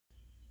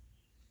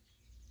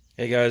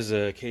Hey guys,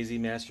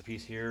 KZ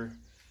Masterpiece here.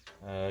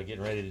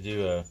 Getting ready to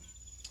do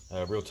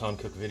a real time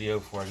cook video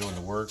before I go into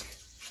work.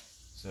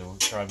 So we'll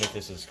try to make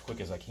this as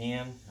quick as I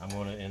can. I'm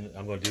going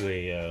to do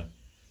a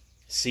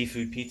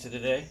seafood pizza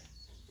today,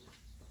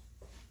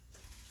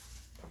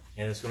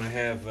 and it's going to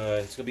have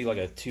it's going to be like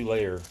a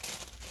two-layer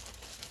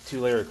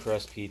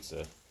crust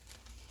pizza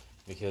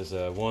because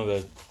one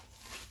of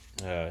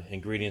the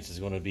ingredients is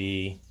going to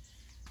be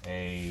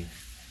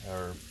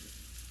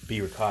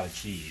ricotta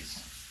cheese.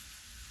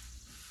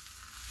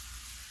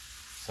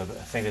 So I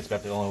think that's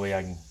about the only way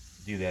I can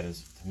do that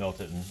is to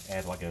melt it and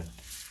add like a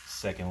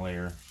second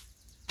layer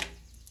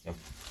of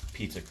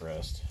pizza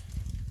crust.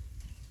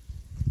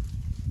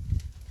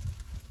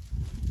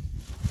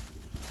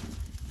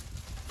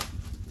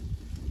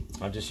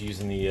 I'm just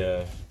using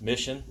the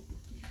Mission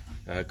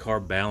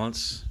carb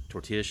balance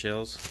tortilla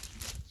shells.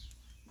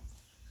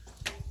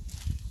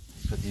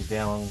 Put these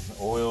down in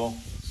oil,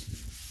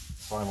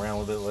 fry them around a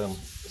little bit, let them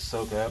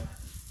soak up,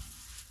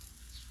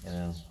 and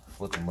then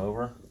flip them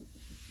over.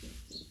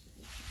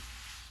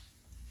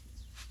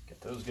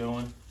 Get those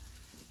going.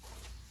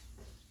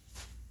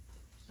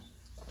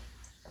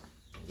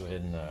 Go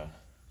ahead and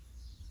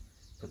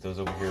put those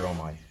over here on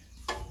my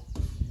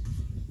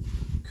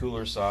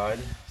cooler side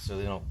so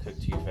they don't cook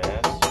too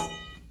fast.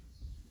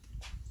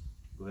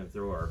 Go ahead and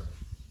throw our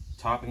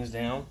toppings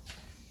down.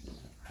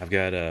 I've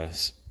got the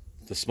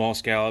small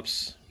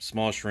scallops,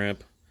 small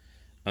shrimp,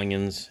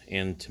 onions,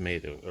 and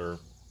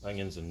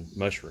onions and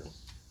mushroom.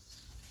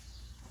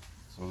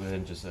 So we'll go ahead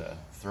and just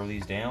throw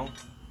these down.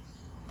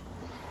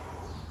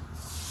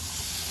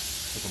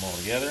 Put them all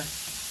together.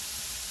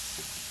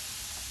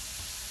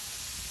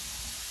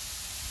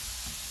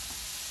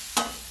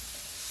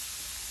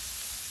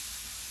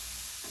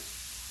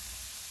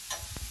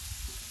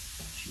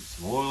 Shoot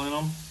some oil in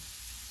them.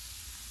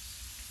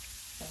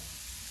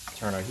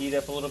 Turn our heat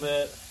up a little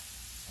bit.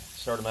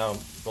 Start them out,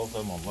 both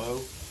of them on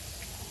low.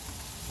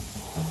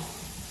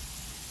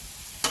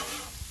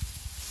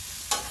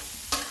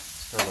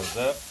 Stir those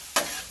up.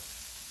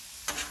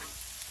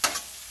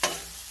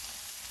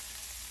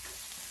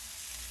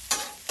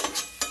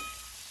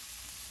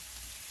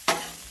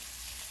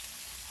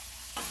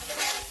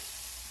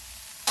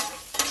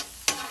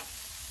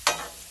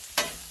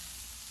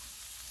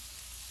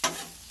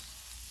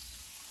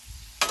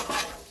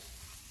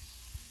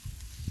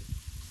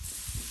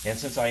 And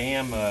since I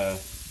am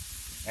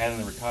adding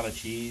the ricotta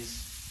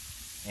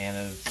cheese and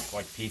it's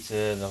like pizza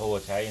and the whole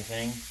Italian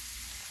thing,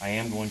 I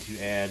am going to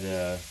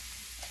add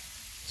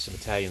some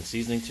Italian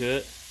seasoning to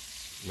it,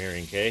 Mary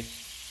and Kay.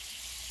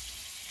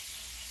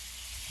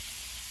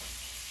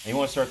 And you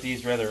want to start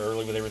these rather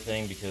early with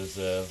everything because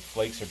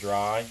flakes are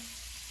dry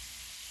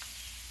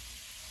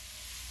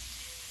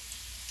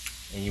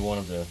and you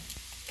want them to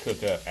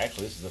cook up.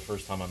 Actually, this is the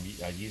first time I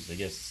used it, I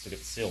guess, to get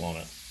the seal on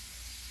it.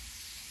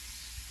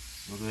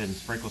 We'll go ahead and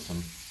sprinkle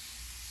some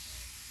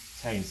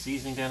Italian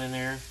seasoning down in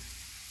there. I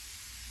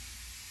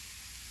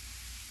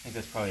think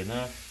that's probably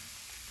enough.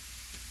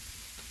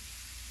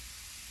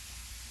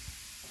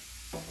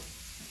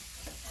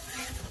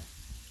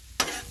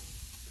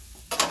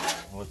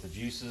 I'll let the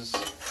juices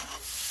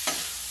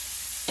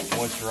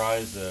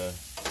moisturize the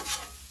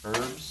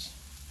herbs.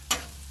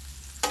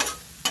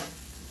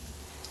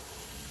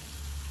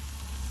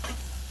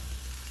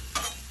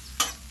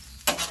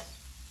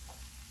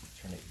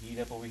 Turn the heat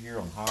up over here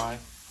on high.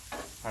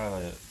 Probably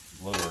let it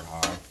lower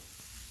high.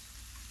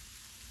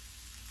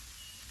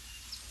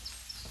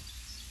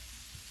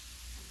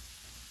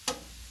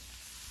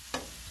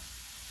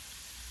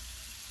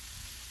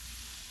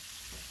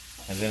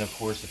 And then of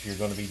course, if you're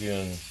going to be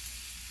doing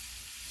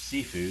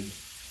seafood,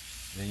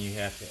 then you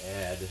have to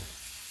add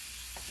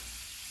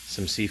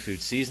some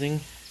seafood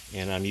seasoning,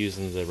 and I'm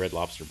using the red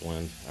lobster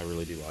blend. I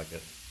really do like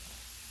it.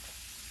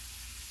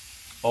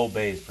 Old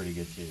Bay is pretty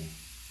good too.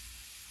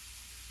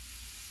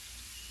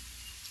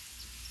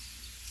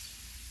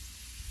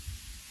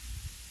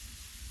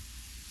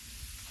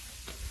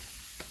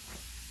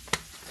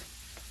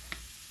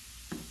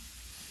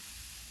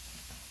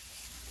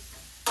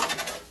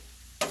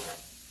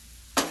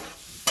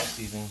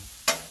 Seasoning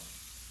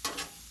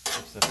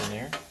mix up in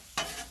there.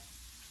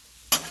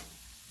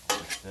 All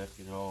this stuff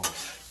get all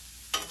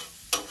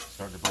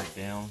starting to break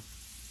down.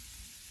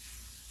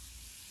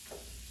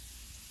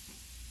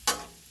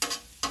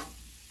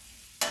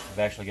 I've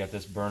actually got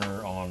this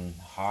burner on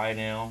high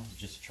now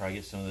just to try to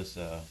get some of this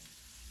the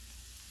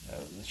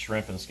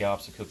shrimp and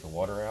scallops to cook the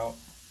water out,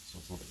 so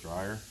it's a little bit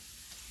drier.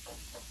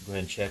 Go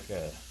ahead and check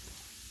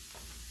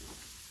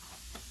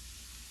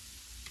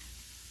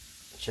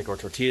our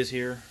tortillas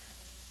here.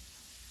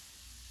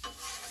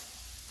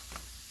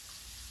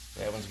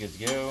 That one's good to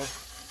go.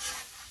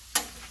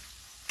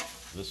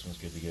 This one's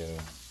good to go.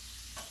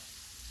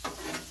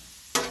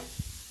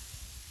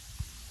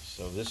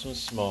 So this one's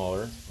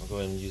smaller. I'll go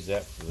ahead and use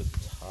that for the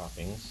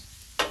toppings.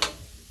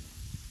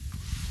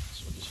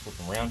 So we'll just flip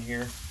them around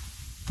here.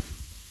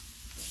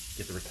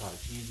 Get the ricotta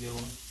cheese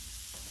going.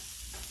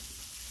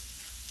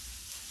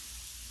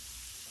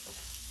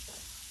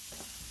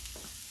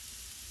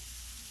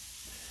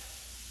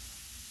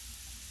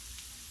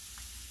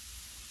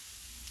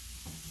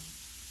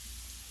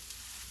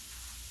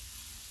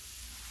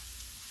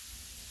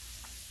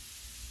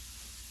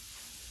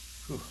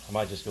 I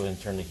might just go ahead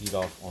and turn the heat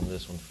off on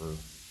this one for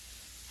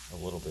a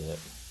little bit.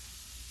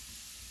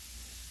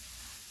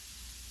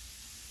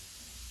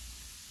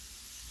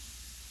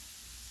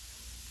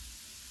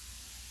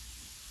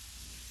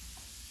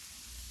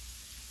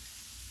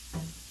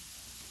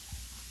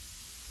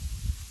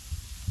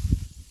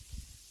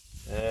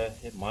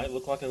 It might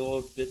look like a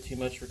little bit too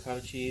much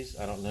ricotta cheese.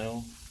 I don't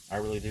know. I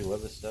really do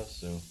love this stuff,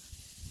 so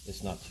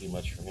it's not too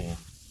much for me.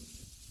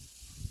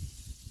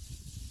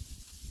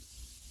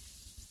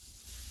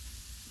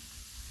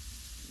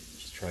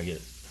 Just try to get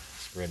it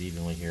spread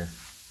evenly here.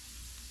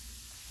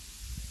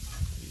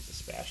 Use the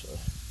spatula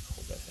to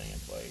hold that thing in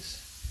place.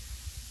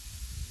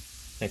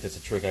 I think that's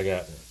a trick I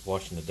got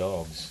watching the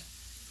dogs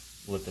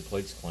lick the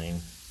plates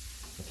clean.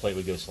 The plate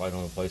would go slide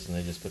on the place and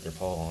they just put their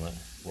paw on it.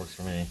 Works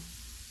for me.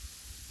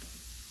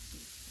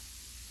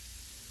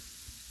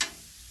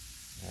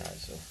 Alright,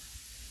 so I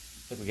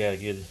think we got a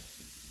good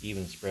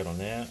even spread on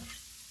that.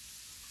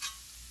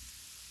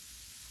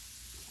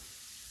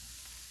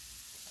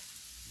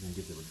 And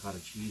get the ricotta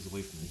cheese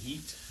away from the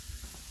heat.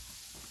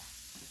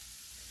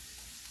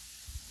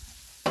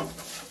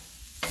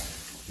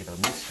 Get our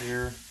mix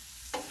here.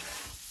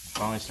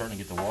 Finally starting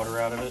to get the water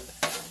out of it.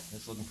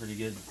 It's looking pretty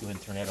good. Go ahead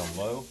and turn that on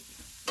low.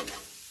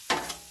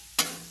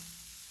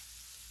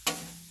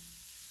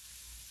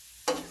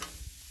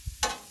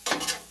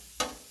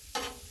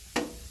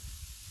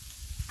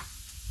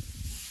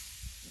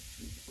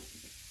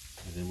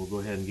 And then we'll go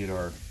ahead and get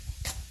our,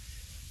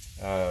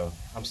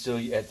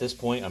 at this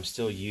point, I'm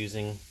still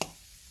using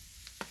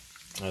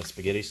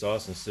spaghetti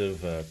sauce instead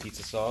of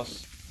pizza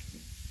sauce.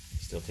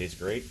 It still tastes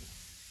great.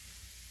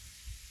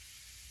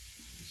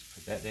 Just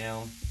put that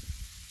down.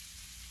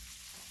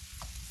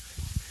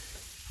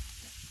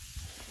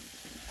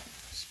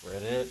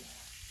 Spread it.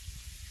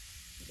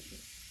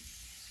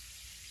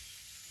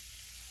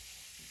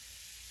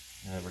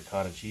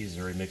 Ricotta cheese is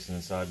already mixing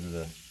inside of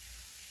the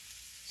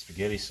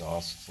spaghetti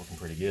sauce. It's looking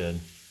pretty good.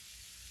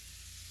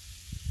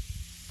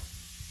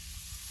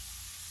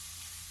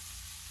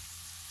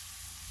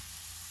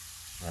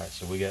 Alright,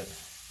 so we got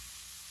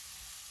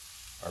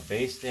our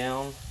base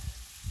down.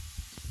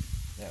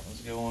 That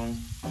one's going.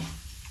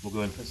 We'll go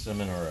ahead and put some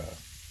in our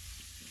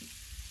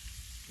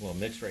little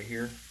mix right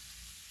here.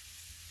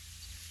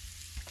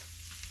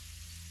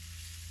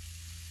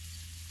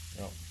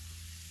 Oh.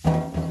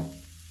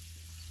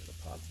 Gotta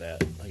pop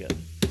that. I got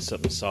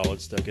something solid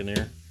stuck in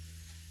there.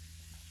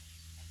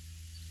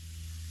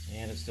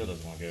 And it still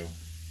doesn't want to go.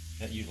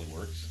 That usually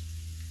works.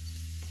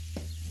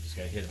 You just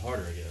gotta hit it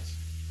harder, I guess.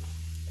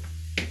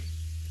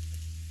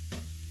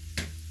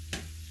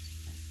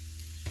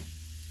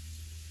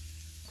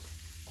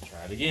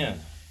 Try it again.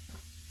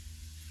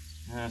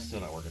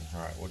 Still not working.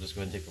 Alright, we'll just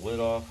go ahead and take the lid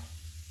off.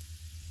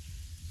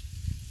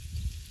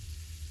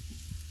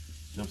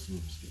 Dump some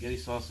spaghetti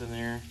sauce in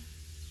there.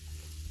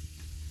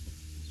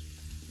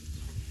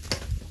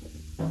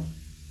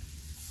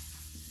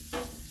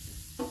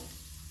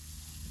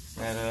 Mix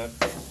that up.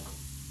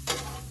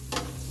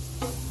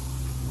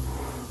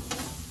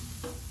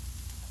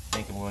 I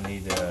think I'm going to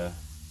need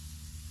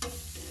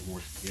more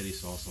spaghetti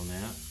sauce on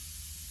that.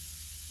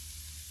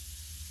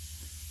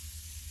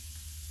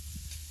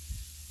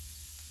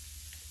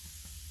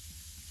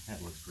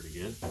 That looks pretty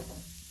good.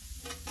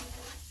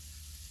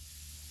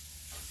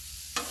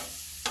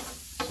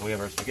 So we have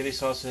our spaghetti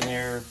sauce in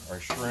there,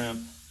 our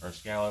shrimp, our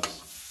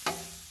scallops,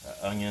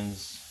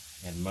 onions,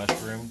 and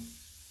mushroom.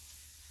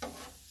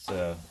 It's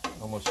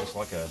almost just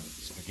like a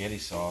spaghetti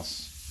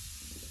sauce.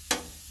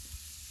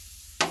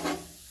 I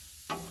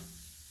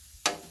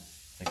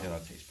think that'll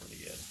taste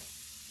pretty good.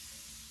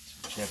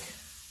 So check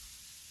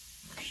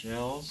our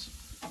shells.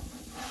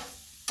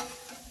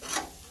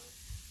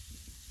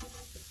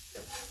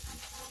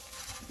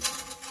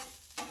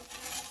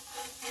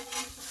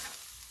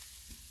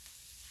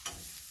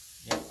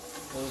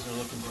 Those are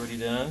looking pretty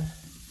done.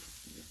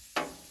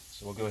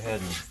 So we'll go ahead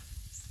and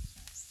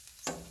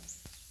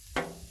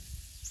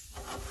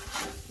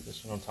put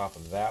this one on top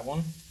of that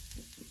one.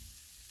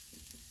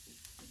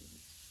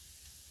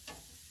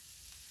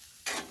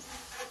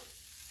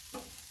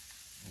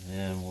 And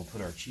then we'll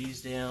put our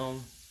cheese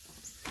down.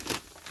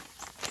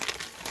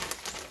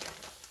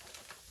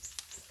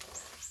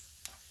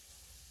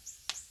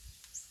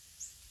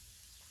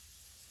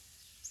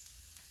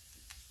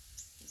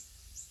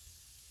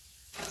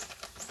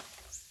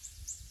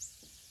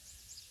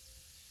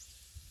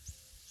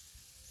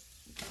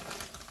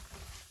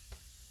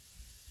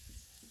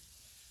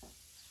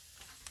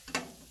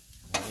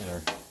 Get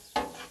our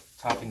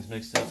toppings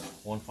mixed up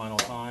one final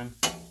time.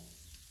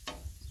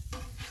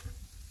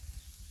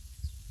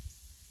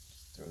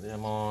 Just throw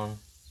them on.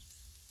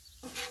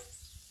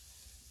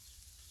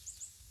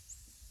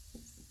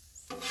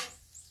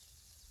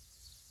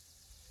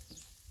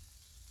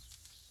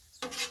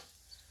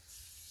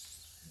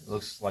 It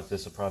looks like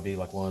this will probably be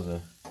like one of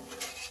the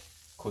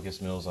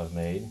quickest meals I've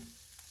made.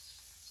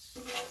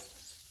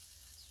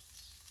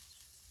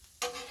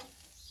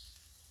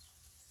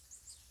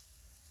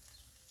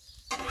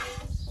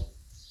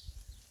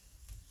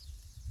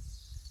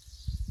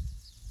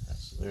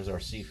 So there's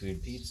our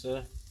seafood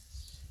pizza.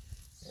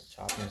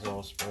 Got toppings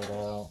all spread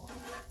out.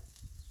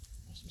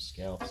 There's some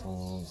scallops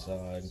on the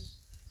side.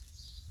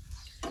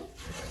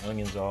 Take the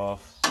onions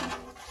off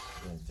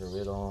and throw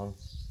it on.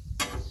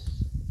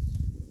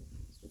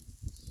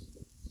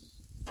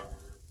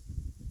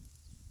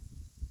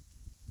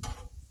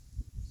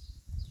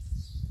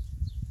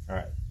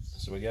 Alright,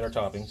 so we got our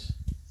toppings.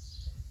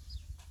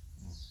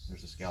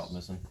 There's a scallop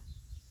missing.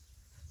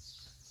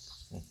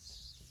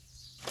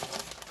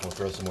 We'll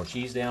throw some more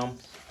cheese down.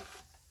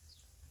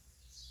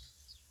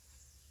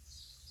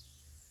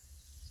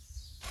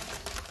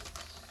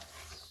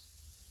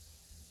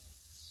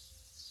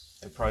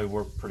 It probably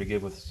work pretty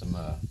good with some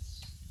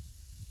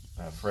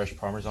fresh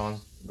Parmesan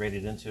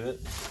grated into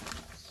it.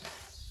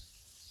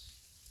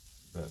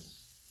 But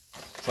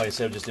like I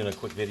said, I'm just doing a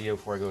quick video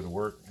before I go to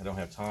work. I don't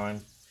have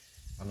time.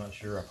 I'm not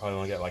sure. I probably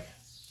only got like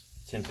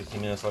 10-15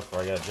 minutes left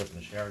before I gotta jump in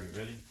the shower and get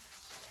ready.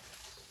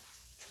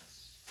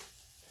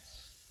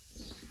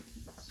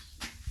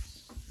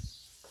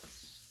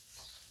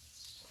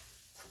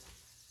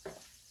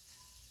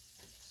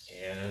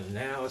 And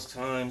now it's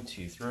time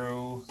to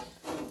throw,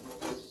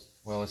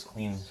 well, let's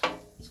clean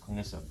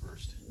this up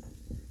first.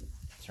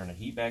 Turn the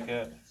heat back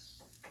up.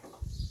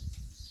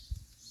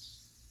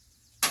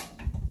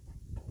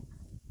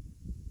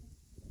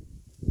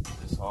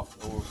 Put this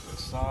off over to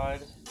the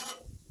side.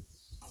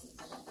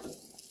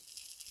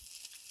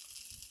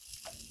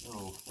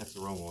 Oh, that's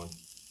the wrong one.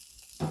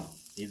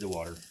 Need the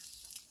water.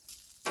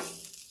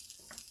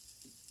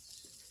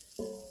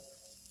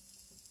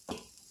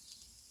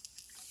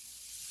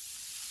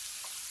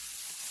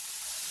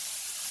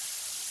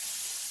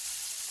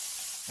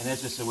 And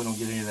that's just so we don't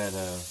get any of that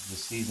the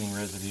seasoning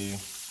residue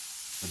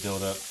to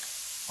build up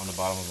on the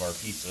bottom of our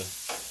pizza.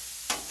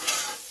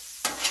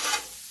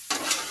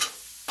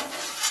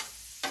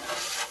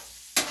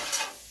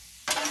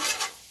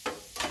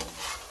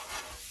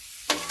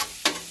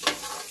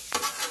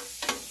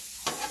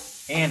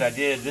 And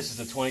this is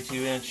a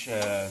 22-inch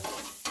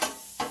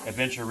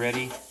Adventure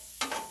Ready.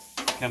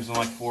 Comes in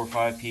like 4 or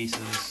 5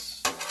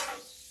 pieces,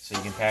 so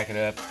you can pack it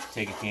up,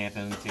 take it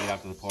camping, take it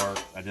out to the park.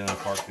 I did a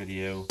park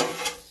video.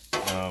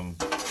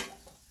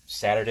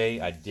 Saturday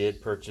I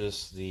did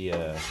purchase the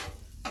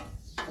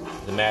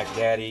Mac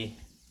Daddy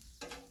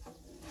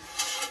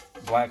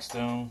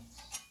Blackstone,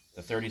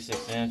 the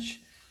 36-inch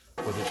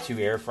with the 2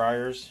 air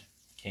fryers.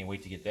 Can't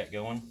wait to get that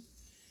going.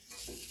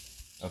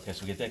 Okay,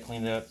 so we get that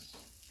cleaned up.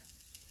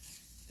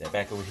 That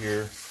back over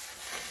here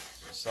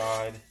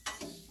side,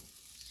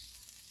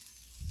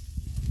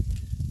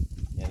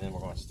 and then we're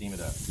going to steam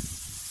it up.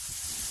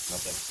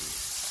 Let that steam.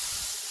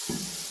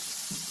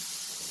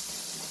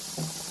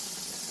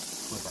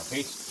 Flip our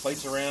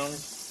plates around.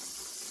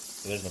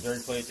 So there's my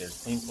dirty plate, there's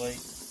a clean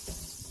plate.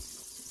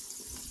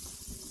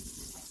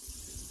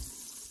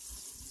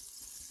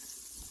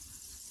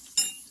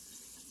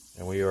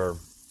 And we are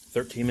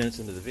 13 minutes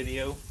into the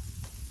video.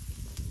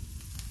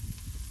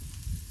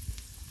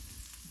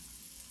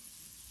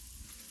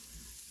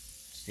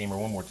 Steamer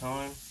one more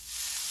time.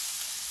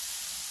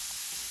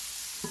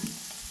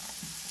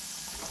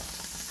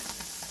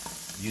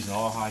 Using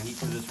all high heat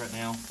for this right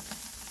now.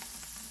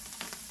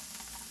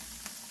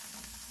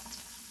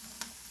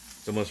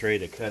 It's almost ready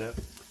to cut up.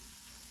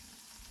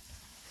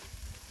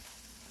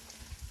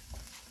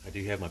 I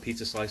do have my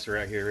pizza slicer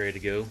out here ready to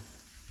go.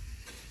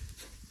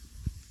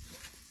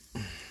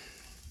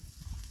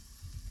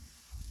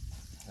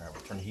 Alright,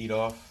 we'll turn the heat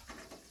off.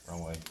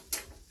 Wrong way.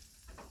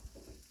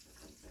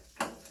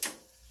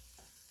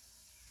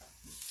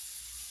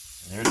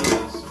 And there it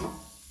is.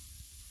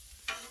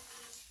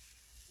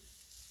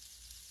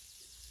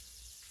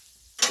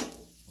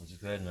 We'll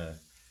just go ahead and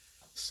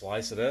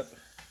slice it up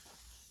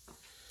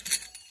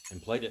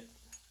and plate it.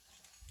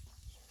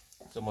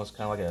 It's almost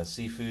kind of like a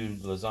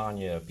seafood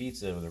lasagna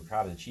pizza with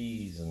ricotta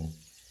cheese, and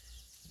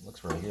it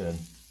looks really good.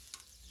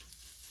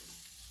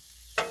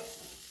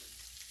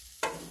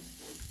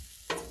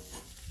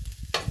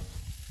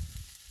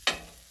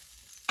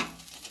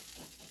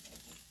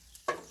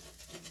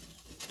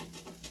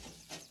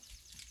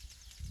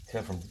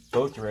 Cut from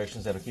both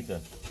directions, that'll keep the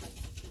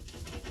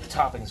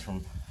toppings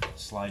from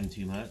sliding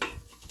too much.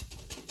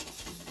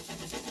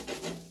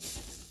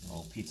 A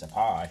little pizza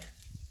pie.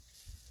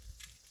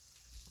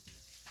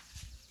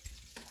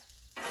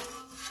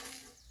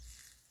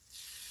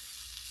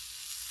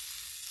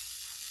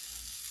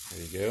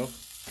 There you go.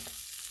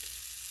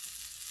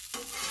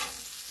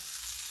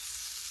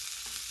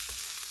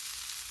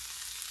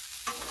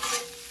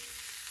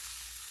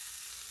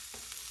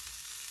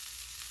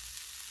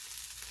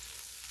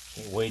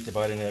 Can't wait to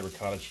bite into that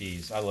ricotta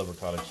cheese. I love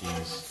ricotta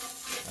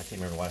cheese. I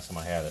can't remember the last time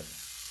I had it.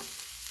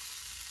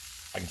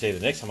 I can tell you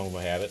the next time I'm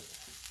going to have it.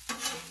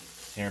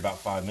 Here in about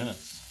 5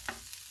 minutes.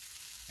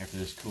 After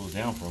this cools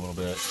down for a little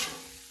bit.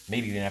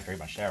 Maybe even after I get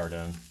my shower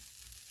done.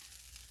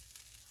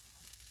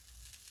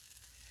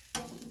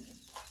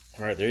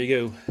 Alright, there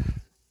you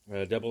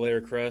go. Double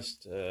layer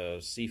crust,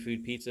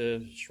 seafood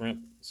pizza, shrimp,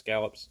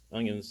 scallops,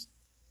 onions,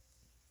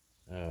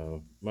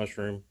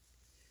 mushroom,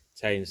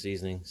 Italian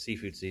seasoning,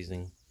 seafood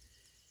seasoning,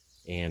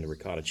 and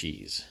ricotta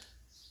cheese.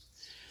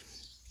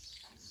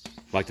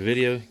 Like the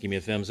video, give me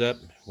a thumbs up.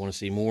 Want to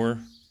see more?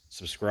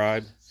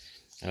 Subscribe.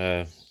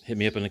 Hit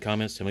me up in the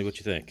comments. Tell me what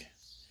you think.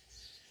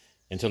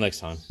 Until next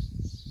time.